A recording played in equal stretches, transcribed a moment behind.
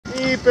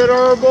Keep it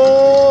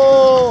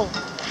herbal.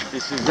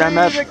 This is Free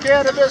MF. the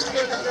cannabis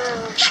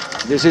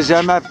visitor. This is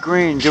MF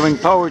Green doing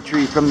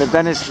poetry from the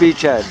Venice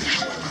Beachhead.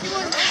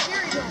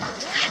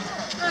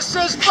 This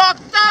is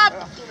fucked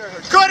up.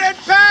 Couldn't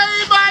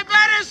pay my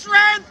Venice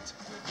rent.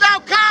 Now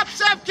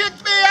cops have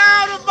kicked me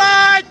out of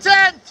my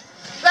tent.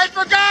 They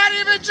forgot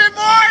even Jim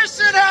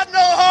Morrison had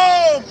no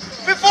home.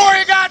 Before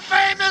he got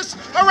famous,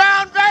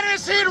 around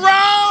Venice he'd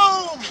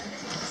roam.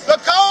 The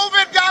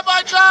COVID got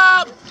my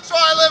job, so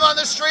I live on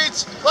the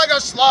streets like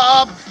a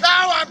slob.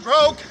 Now I'm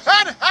broke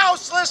and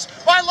houseless.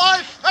 My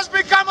life has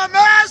become a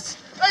mess.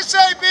 They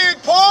say being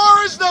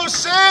poor is no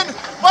sin,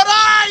 but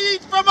I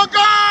eat from a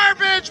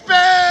garbage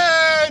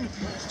bin.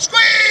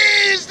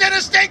 Squeezed in a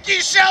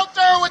stinky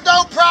shelter with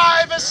no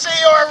privacy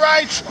or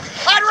rights.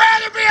 I'd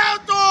rather be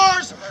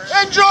outdoors,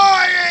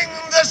 enjoying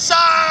the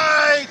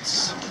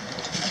sights.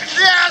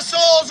 The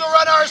assholes who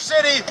run our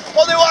city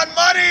only want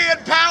money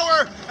and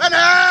power and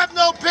have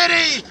no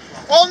pity.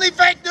 Only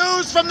fake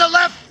news from the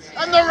left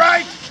and the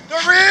right. The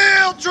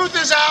real truth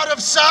is out of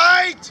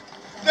sight.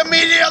 The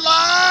media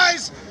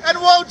lies and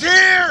won't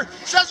hear.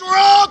 Says we're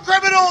all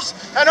criminals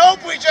and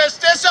hope we just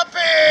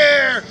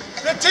disappear.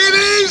 The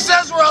TV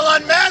says we're all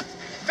on meth,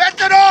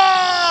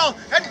 fentanyl,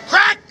 and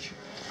crack.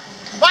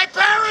 My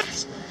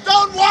parents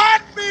don't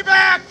want me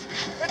back.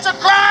 It's a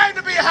crime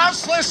to be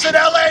houseless in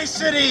LA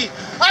City.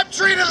 I'm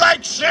treated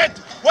like shit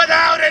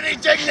without any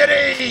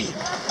dignity.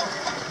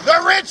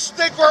 The rich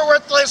think we're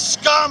worthless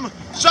scum,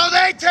 so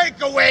they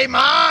take away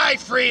my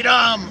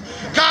freedom.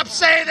 Cops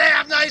say they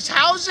have nice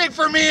housing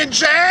for me in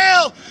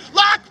jail.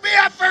 Lock me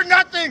up for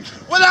nothing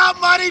without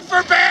money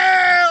for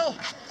bail.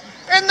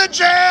 In the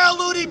jail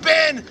loony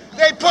bin,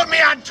 they put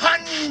me on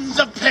tons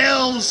of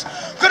pills.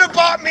 Could have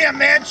bought me a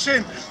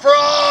mansion for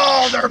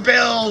all their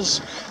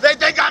bills. They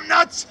think I'm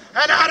nuts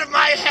and out of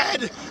my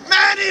head.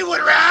 Many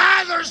would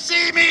rather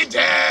see me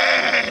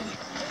dead.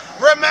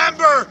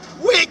 Remember,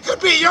 we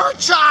could be your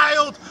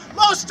child.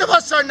 Most of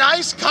us are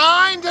nice,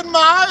 kind, and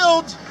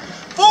mild.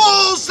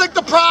 Fools think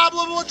the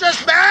problem will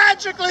just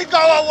magically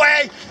go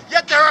away,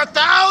 yet there are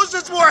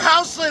thousands more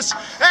houseless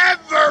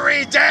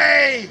every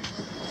day.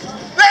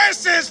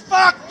 This is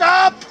fucked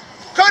up.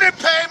 Couldn't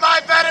pay my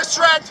Venice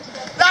rent.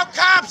 Now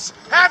cops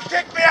have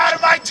kicked me out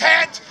of my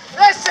tent.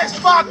 This is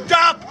fucked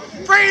up.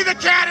 Free the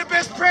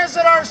cannabis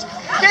prisoners.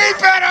 Keep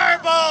it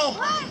herbal.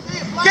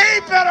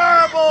 Keep it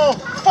herbal.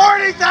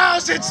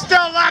 40,000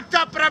 still locked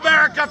up in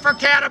America for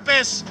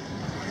cannabis.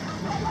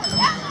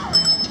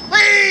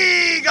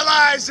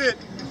 Legalize it.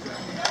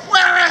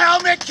 Wear a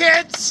helmet,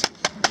 kids.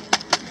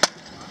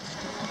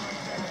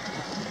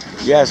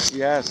 Yes,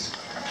 yes.